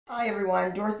Hi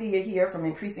everyone, Dorothea here from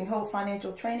Increasing Hope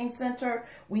Financial Training Center.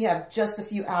 We have just a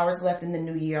few hours left in the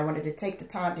new year. I wanted to take the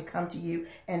time to come to you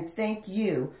and thank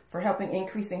you for helping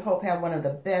Increasing Hope have one of the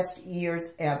best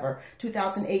years ever.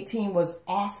 2018 was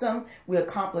awesome. We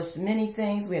accomplished many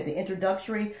things. We had the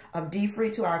introductory of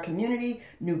D-Free to our community,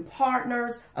 new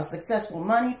partners, a successful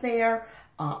money fair.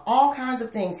 All kinds of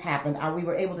things happened. We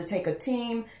were able to take a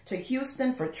team to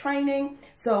Houston for training.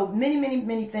 So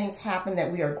many things happened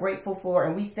that we are grateful for,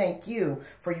 and we thank you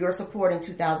for your support in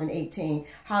 2018.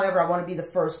 However, I want to be the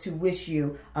first to wish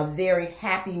you a very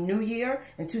happy new year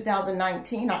in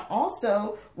 2019. I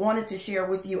also wanted to share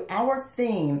with you our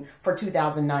theme for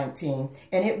 2019,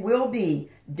 and it will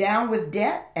be down with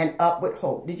debt and up with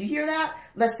hope. Did you hear that?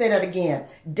 Let's say that again.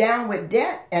 Down with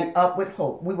debt and up with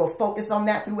hope. We will focus on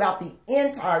that throughout the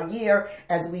entire year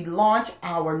as we launch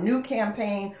our new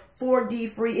campaign for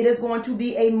D-Free. It is going to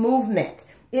be a movement.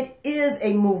 It is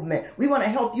a movement. We want to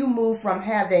help you move from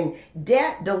having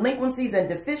debt, delinquencies, and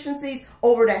deficiencies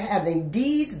over to having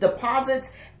deeds,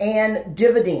 deposits, and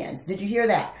dividends. Did you hear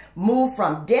that? Move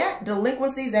from debt,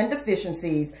 delinquencies, and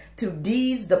deficiencies to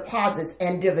deeds, deposits,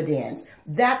 and dividends.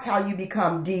 That's how you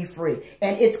become D-Free.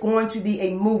 And it's going to be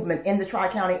a movement in the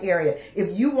Tri-County area.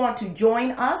 If you want to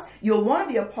join us, you'll want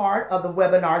to be a part of the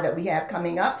webinar that we have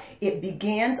coming up. It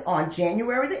begins on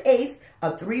January the 8th.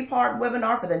 A three-part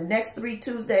webinar for the next 3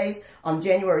 Tuesdays on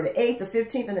January the 8th, the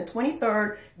 15th, and the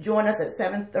 23rd. Join us at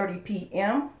 7:30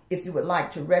 p.m. If you would like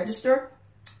to register,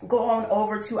 go on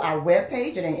over to our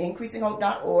webpage at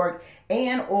increasinghope.org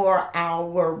and or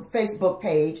our Facebook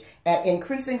page at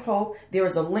Increasing Hope. There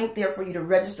is a link there for you to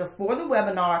register for the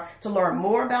webinar to learn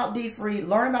more about D-Free,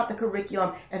 learn about the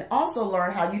curriculum, and also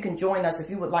learn how you can join us if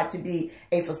you would like to be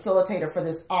a facilitator for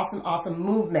this awesome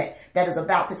movement that is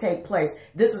about to take place.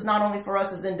 This is not only for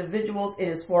us as individuals, it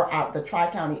is for the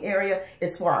Tri-County area,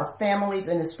 it's for our families,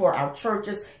 and it's for our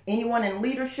churches. Anyone in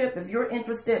leadership, if you're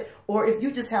interested, or if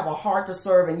you just have a heart to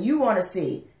serve and you want to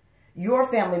see your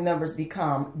family members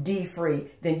become D-Free,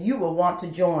 then you will want to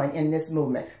join in this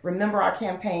movement. Remember our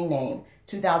campaign name,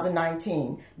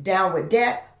 2019, Down with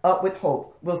Debt, Up with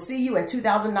Hope. We'll see you in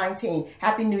 2019.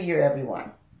 Happy New Year,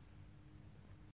 everyone.